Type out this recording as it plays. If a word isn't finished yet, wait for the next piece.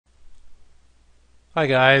Hi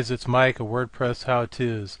guys, it's Mike of WordPress How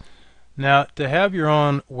To's. Now, to have your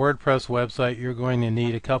own WordPress website, you're going to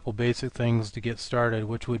need a couple basic things to get started,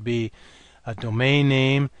 which would be a domain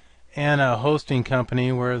name and a hosting company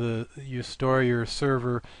where you store your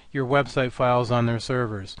website files on their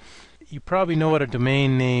servers. You probably know what a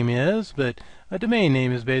domain name is, but a domain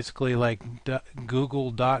name is basically like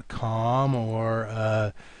google.com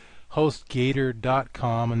or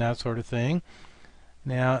HostGator.com and that sort of thing.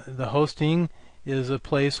 Now, the hosting is a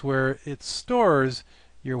place where it stores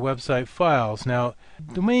your website files. Now,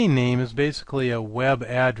 domain name is basically a web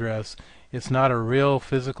address. It's not a real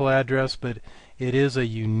physical address, but it is a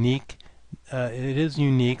unique. It is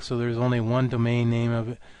unique, so there's only one domain name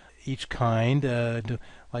of each kind,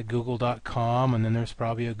 like google.com, and then there's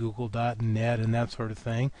probably a google.net and that sort of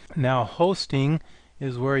thing. Now, hosting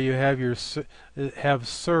is where you have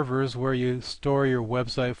servers where you store your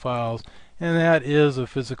website files, and that is a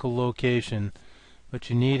physical location. But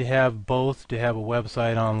you need to have both to have a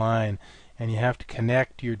website online, and you have to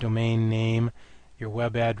connect your domain name, your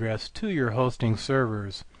web address, to your hosting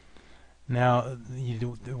servers. Now,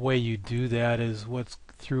 the way you do that is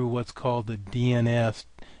through what's called the DNS.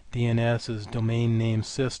 DNS is Domain Name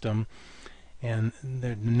System, and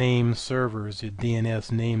the name servers, your DNS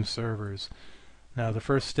name servers. Now, the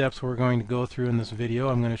first steps we're going to go through in this video,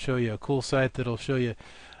 I'm going to show you a cool site that'll show you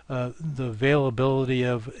the availability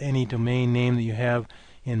of any domain name that you have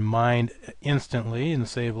in mind instantly and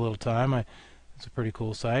save a little time. It's a pretty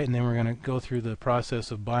cool site. And then we're going to go through the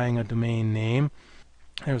process of buying a domain name.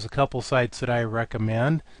 There's a couple sites that I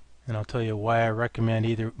recommend, and I'll tell you why I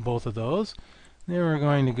recommend both of those. Then we're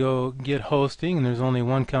going to go get hosting, and there's only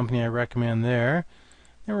one company I recommend there.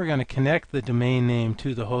 Then we're going to connect the domain name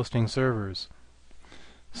to the hosting servers.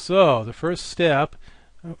 So the first step,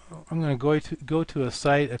 I'm going to go to a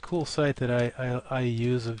site, a cool site that I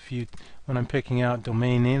use when I'm picking out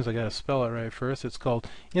domain names. I got to spell it right first. It's called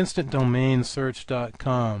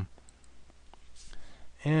instantdomainsearch.com.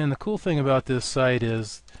 And the cool thing about this site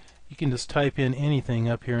is you can just type in anything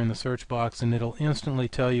up here in the search box, and it'll instantly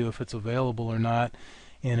tell you if it's available or not,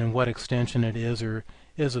 and in what extension it is or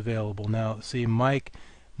is available. Now, see, Mike.com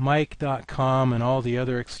and all the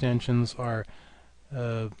other extensions are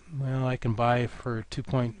well, I can buy for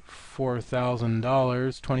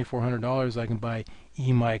 $2,400. I can buy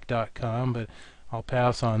emike.com, but I'll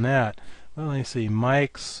pass on that. Well, let me see,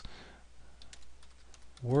 Mike's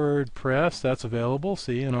WordPress, that's available,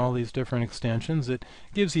 see, in all these different extensions. It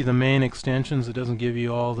gives you the main extensions. It doesn't give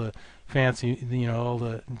you all the fancy, all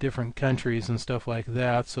the different countries and stuff like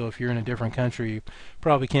that. So if you're in a different country, you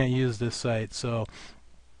probably can't use this site. So,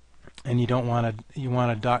 and you want a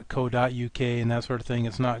 .co.uk and that sort of thing,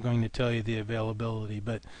 it's not going to tell you the availability.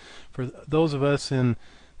 But for those of us that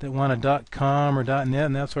want a .com or .net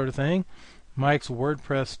and that sort of thing, Mike's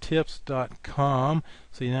WordPressTips.com.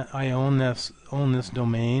 So I own this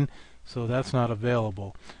domain, so that's not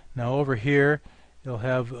available. Now over here, you'll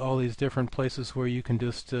have all these different places where you can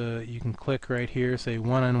just you can click right here, say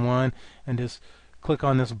one-on-one, and just click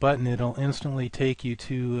on this button. It'll instantly take you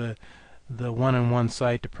to the one-on-one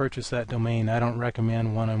site to purchase that domain. I don't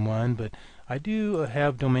recommend one-on-one, but I do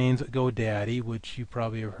have domains at GoDaddy, which you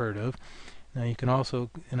probably have heard of. Now you can also,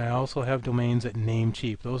 and I also have domains at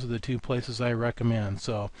NameCheap. Those are the two places I recommend.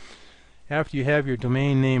 So after you have your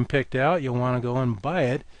domain name picked out, you'll want to go and buy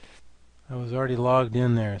it. I was already logged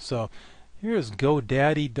in there. So here's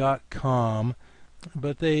GoDaddy.com,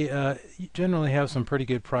 but they generally have some pretty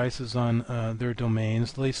good prices on their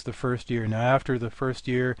domains, at least the first year. Now after the first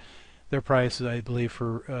year, their prices, I believe,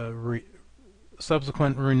 for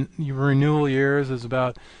subsequent renewal years is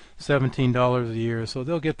about $17 a year. So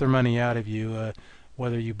they'll get their money out of you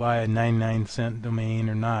whether you buy a 99-cent domain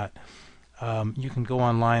or not. You can go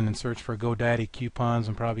online and search for GoDaddy coupons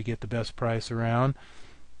and probably get the best price around.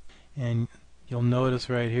 And you'll notice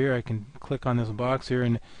right here, I can click on this box here,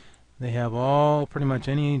 and they have pretty much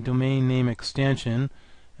any domain name extension,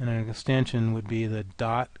 and an extension would be the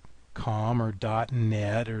 .com or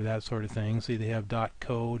 .net or that sort of thing. See, they have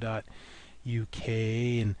 .co.uk,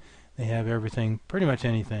 and they have everything, pretty much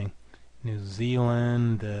anything. New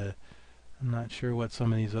Zealand, I'm not sure what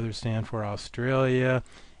some of these others stand for, Australia.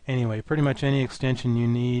 Anyway, pretty much any extension you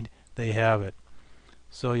need, they have it.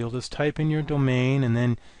 So you'll just type in your domain, and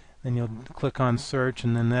then you'll click on search,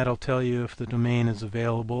 and then that'll tell you if the domain is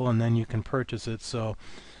available, and then you can purchase it. So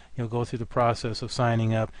you'll go through the process of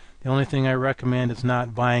signing up. The only thing I recommend is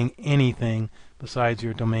not buying anything besides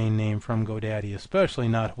your domain name from GoDaddy, especially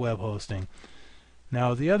not web hosting.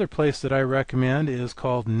 Now the other place that I recommend is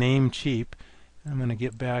called NameCheap. I'm going to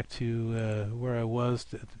get back to where I was,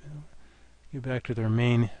 get back to their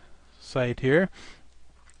main site here.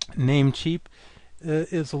 NameCheap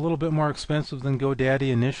is a little bit more expensive than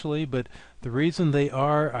GoDaddy initially, but the reason they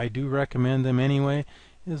are, I do recommend them anyway,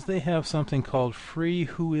 is they have something called free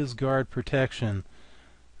WhoisGuard protection.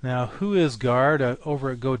 Now, WhoisGuard,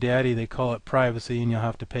 over at GoDaddy they call it privacy, and you'll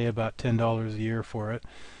have to pay about $10 a year for it.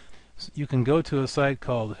 So you can go to a site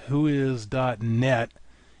called whois.net,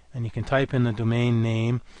 and you can type in the domain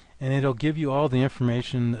name, and it'll give you all the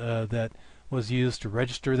information that was used to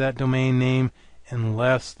register that domain name,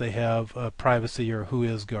 unless they have privacy or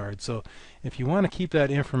WhoisGuard. So if you want to keep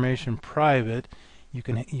that information private, you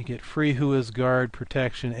get free WhoisGuard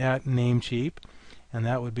protection at NameCheap, and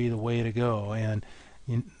that would be the way to go. And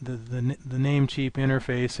the NameCheap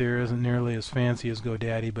interface here isn't nearly as fancy as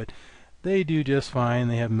GoDaddy, but they do just fine.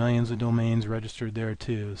 They have millions of domains registered there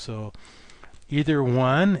too. So either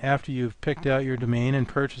one, after you've picked out your domain and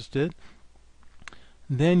purchased it,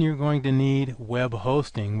 then you're going to need web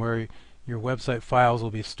hosting, where your website files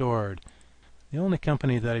will be stored. The only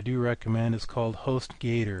company that I do recommend is called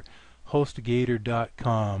HostGator,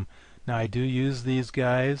 HostGator.com. Now, I do use these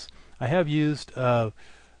guys. I have used a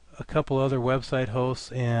couple other website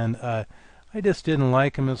hosts, and I just didn't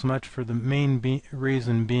like them as much, for the main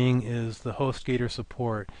reason being is the HostGator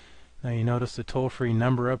support. Now, you notice the toll-free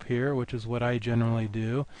number up here, which is what I generally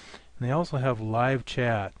do. And they also have live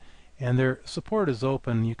chat, and their support is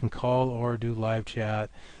open. You can call or do live chat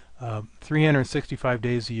 365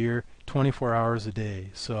 days a year, 24 hours a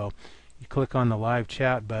day. So you click on the live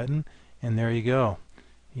chat button, and there you go.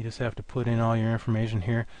 You just have to put in all your information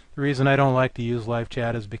here. The reason I don't like to use live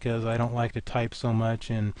chat is because I don't like to type so much,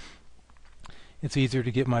 and it's easier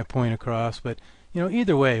to get my point across. But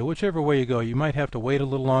either way, whichever way you go, you might have to wait a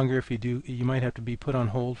little longer. If you do, you might have to be put on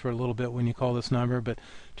hold for a little bit when you call this number, but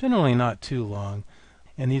generally not too long.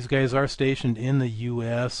 And these guys are stationed in the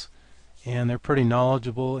U.S., and they're pretty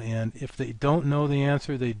knowledgeable, and if they don't know the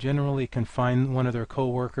answer, they generally can find one of their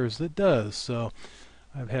co-workers that does. So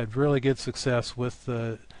I've had really good success with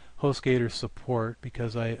the HostGator support,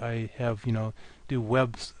 because I have do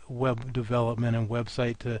web development and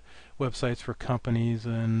websites for companies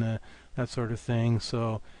and that sort of thing.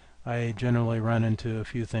 So I generally run into a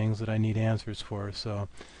few things that I need answers for. So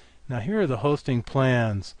now here are the hosting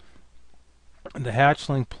plans. The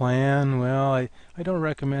Hatchling plan, well, I don't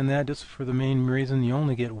recommend that, just for the main reason you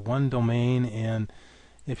only get one domain, and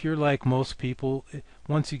if you're like most people,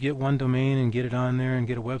 once you get one domain and get it on there and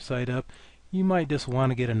get a website up, you might just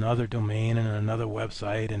want to get another domain and another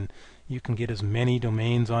website, and you can get as many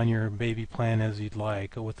domains on your baby plan as you'd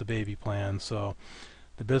like with the baby plan. So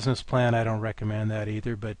the business plan, I don't recommend that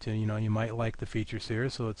either, but you might like the features here,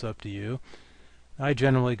 so it's up to you. I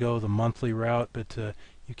generally go the monthly route, but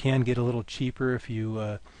you can get a little cheaper if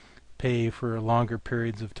you pay for longer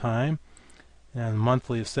periods of time. And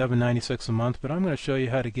monthly is $7.96 a month, but I'm going to show you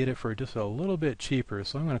how to get it for just a little bit cheaper.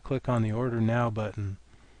 So I'm going to click on the Order Now button.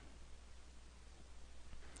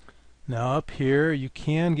 Now up here, you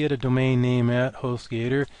can get a domain name at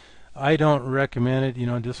HostGator. I don't recommend it,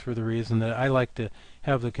 just for the reason that I like to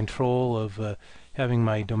have the control of having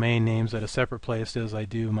my domain names at a separate place as I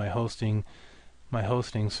do my hosting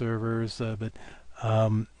servers.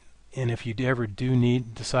 And if you ever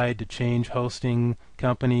decide to change hosting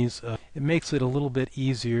companies, it makes it a little bit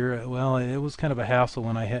easier. Well, it was kind of a hassle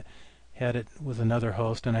when I had it with another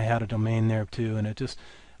host, and I had a domain there too. And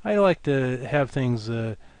I like to have things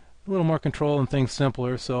a little more control and things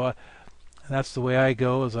simpler. So that's the way I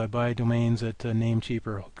go, is I buy domains at NameCheap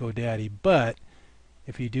or GoDaddy. But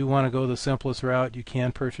if you do want to go the simplest route, you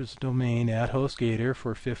can purchase a domain at HostGator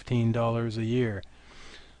for $15 a year.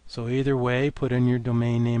 So either way, put in your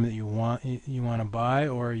domain name that you want to buy,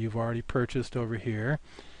 or you've already purchased over here.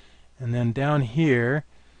 And then down here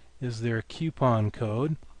is their coupon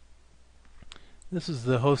code. This is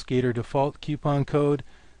the HostGator default coupon code,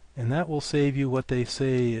 and that will save you what they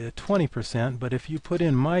say 20%. But if you put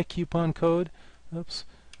in my coupon code,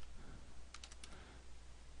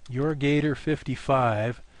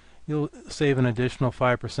 YourGator55, you'll save an additional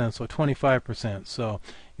 5%, so 25%. So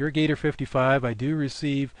YourGator55, I do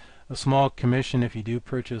receive a small commission if you do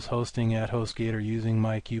purchase hosting at HostGator using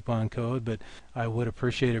my coupon code, but I would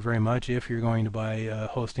appreciate it very much if you're going to buy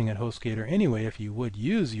hosting at HostGator anyway, if you would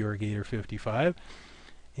use YourGator55.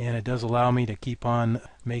 And it does allow me to keep on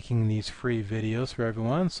making these free videos for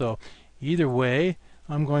everyone. So either way,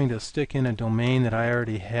 I'm going to stick in a domain that I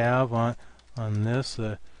already have on this.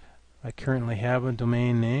 I currently have a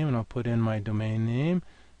domain name, and I'll put in my domain name,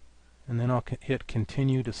 and then I'll hit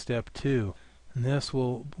continue to step 2. And this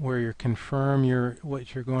will where you confirm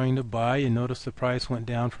what you're going to buy. You notice the price went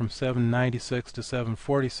down from $7.96 to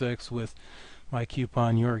 $7.46 with my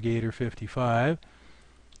coupon YourGator55.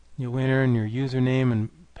 You'll enter in your username and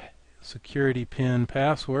security PIN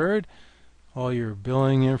password, all your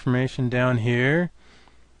billing information down here.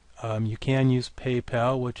 You can use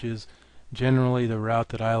PayPal, which is generally the route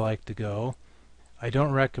that I like to go. I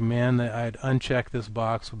don't recommend that. I'd uncheck this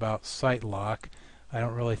box about site lock. I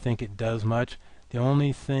don't really think it does much. The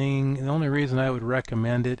only reason I would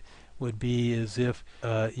recommend it would be is if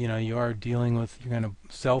you are dealing with, you're going to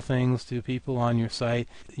sell things to people on your site.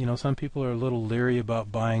 Some people are a little leery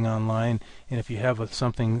about buying online, and if you have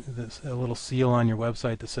something that's a little seal on your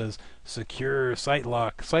website that says secure site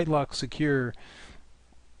lock secure,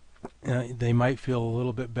 they might feel a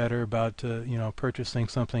little bit better about purchasing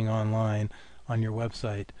something online on your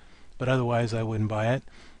website. But otherwise, I wouldn't buy it.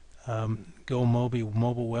 GoMobile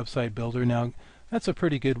mobile website builder. Now, that's a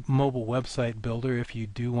pretty good mobile website builder if you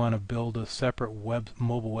do want to build a separate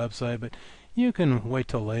mobile website, but you can wait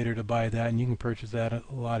till later to buy that, and you can purchase that at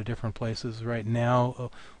a lot of different places. Right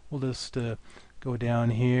now, we'll just go down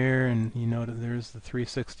here, and you know that there's the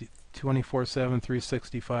 24/7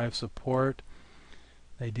 365 support.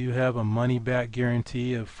 They do have a money-back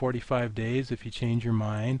guarantee of 45 days if you change your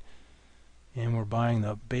mind. And we're buying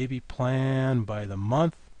the baby plan by the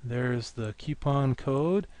month. There's the coupon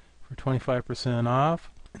code for 25%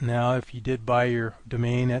 off. Now, if you did buy your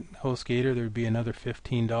domain at HostGator, there would be another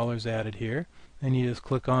 $15 added here. Then you just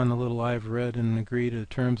click on the little I've read and agree to the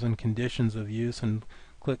terms and conditions of use and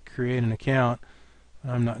click create an account.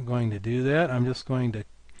 I'm not going to do that. I'm just going to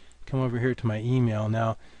come over here to my email.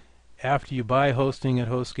 Now, after you buy hosting at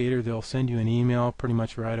HostGator, they'll send you an email pretty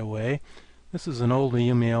much right away. This is an old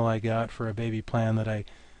email I got for a baby plan that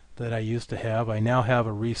I used to have. I now have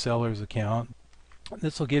a reseller's account.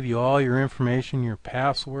 This will give you all your information, your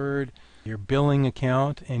password, your billing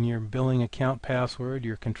account and your billing account password,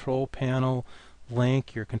 your control panel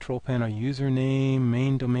link, your control panel username,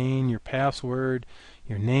 main domain, your password,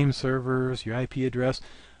 your name servers, your IP address.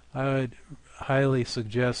 I would highly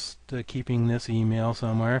suggest keeping this email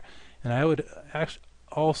somewhere, and I would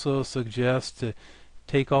also suggest to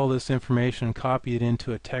take all this information and copy it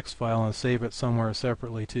into a text file and save it somewhere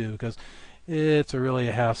separately too, because it's really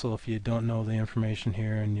a hassle if you don't know the information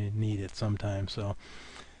here and you need it sometimes.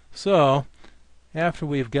 So after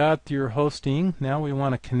we've got your hosting, now we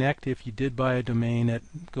want to connect. If you did buy a domain at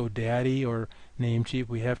GoDaddy or NameCheap,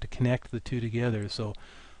 we have to connect the two together. So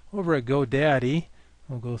over at GoDaddy,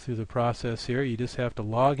 we'll go through the process here. You just have to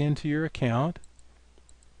log into your account.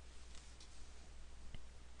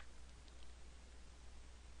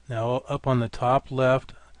 Now up on the top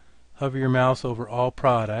left, hover your mouse over all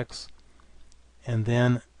products and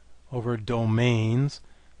then over domains.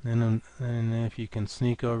 And if you can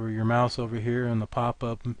sneak over your mouse over here in the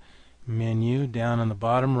pop-up menu down on the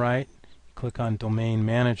bottom right, click on domain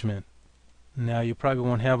management. Now you probably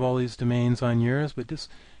won't have all these domains on yours, but just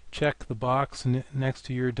check the box next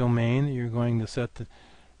to your domain that you're going to set that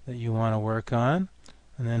you want to work on.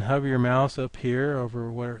 And then hover your mouse up here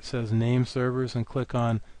over where it says name servers and click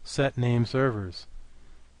on set name servers.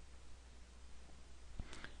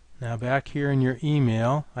 Now back here in your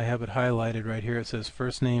email, I have it highlighted right here. It says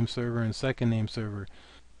first name server and second name server.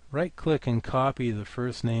 Right click and copy the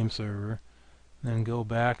first name server. Then go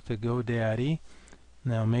back to GoDaddy.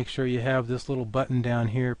 Now make sure you have this little button down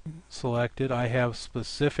here selected. I have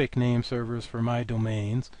specific name servers for my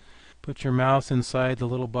domains. Put your mouse inside the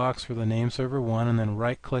little box for the name server 1 and then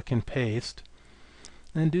right click and paste.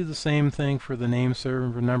 Then do the same thing for the name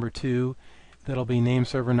server number 2. That'll be name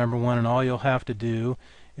server number 1, and all you'll have to do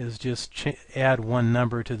is just add one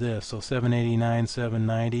number to this. So 789,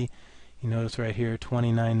 790. You notice right here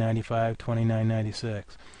 2995,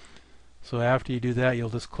 2996. So after you do that, you'll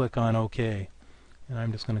just click on OK. And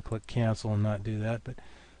I'm just going to click cancel and not do that. But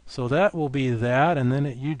so that will be that, and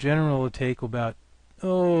then you generally will take about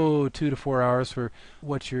 2 to 4 hours for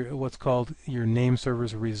what's called your name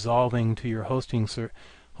servers resolving to your hosting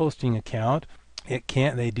account.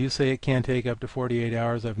 They do say it can take up to 48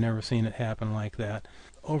 hours. I've never seen it happen like that.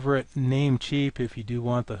 Over at NameCheap, if you do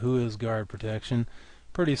want the WhoisGuard protection,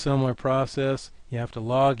 pretty similar process. You have to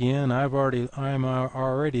log in. I'm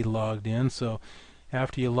already logged in, so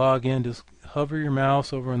after you log in, just hover your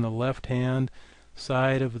mouse over on the left-hand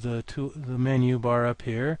side of the menu bar up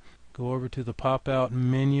here. Go over to the pop-out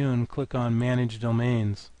menu and click on Manage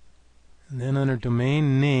Domains. And then under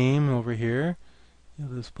Domain Name over here,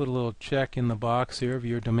 you'll just put a little check in the box here of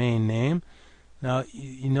your domain name. Now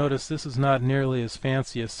you notice this is not nearly as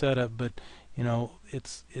fancy a setup, but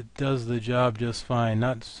it does the job just fine.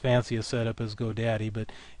 Not as fancy a setup as GoDaddy, but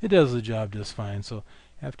it does the job just fine. So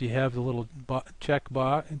after you have the little check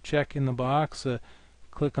in the box,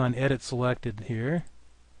 click on Edit Selected here.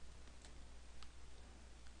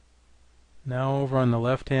 Now over on the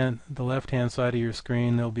left hand side of your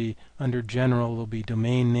screen, there'll be under General, there'll be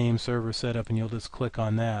Domain Name Server Setup, and you'll just click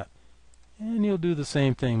on that. And you'll do the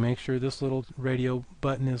same thing. Make sure this little radio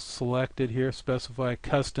button is selected here. Specify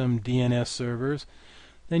Custom DNS Servers.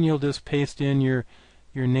 Then you'll just paste in your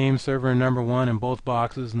name server number 1 in both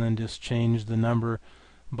boxes, and then just change the number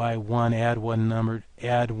by 1. Add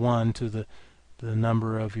one to the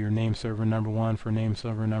number of your name server number 1 for name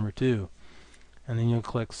server number 2. And then you'll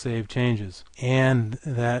click Save Changes. And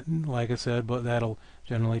that, like I said, but that'll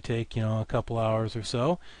generally take a couple hours or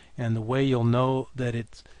so. And the way you'll know that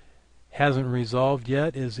it hasn't resolved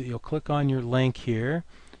yet is that you'll click on your link here.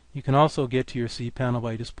 You can also get to your cPanel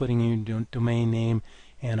by just putting in your domain name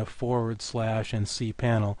and a / and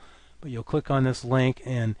cPanel. But you'll click on this link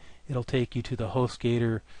and it'll take you to the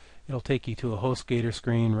HostGator. It'll take you to a HostGator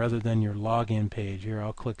screen rather than your login page. Here,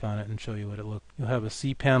 I'll click on it and show you what it looks. You'll have a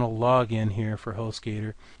cPanel login here for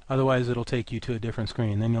HostGator. Otherwise, it'll take you to a different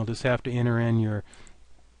screen. Then you'll just have to enter in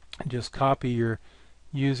just copy your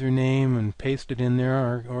username and paste it in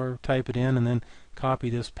there, or type it in, and then copy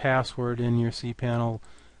this password in your cPanel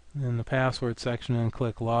in the password section and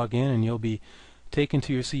click Login, and you'll be taken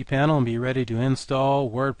to your cPanel and be ready to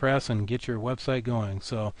install WordPress and get your website going.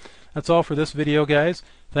 So that's all for this video, guys.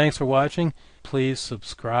 Thanks for watching. Please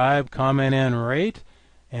subscribe, comment, and rate.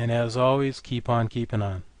 And as always, keep on keeping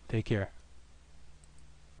on. Take care.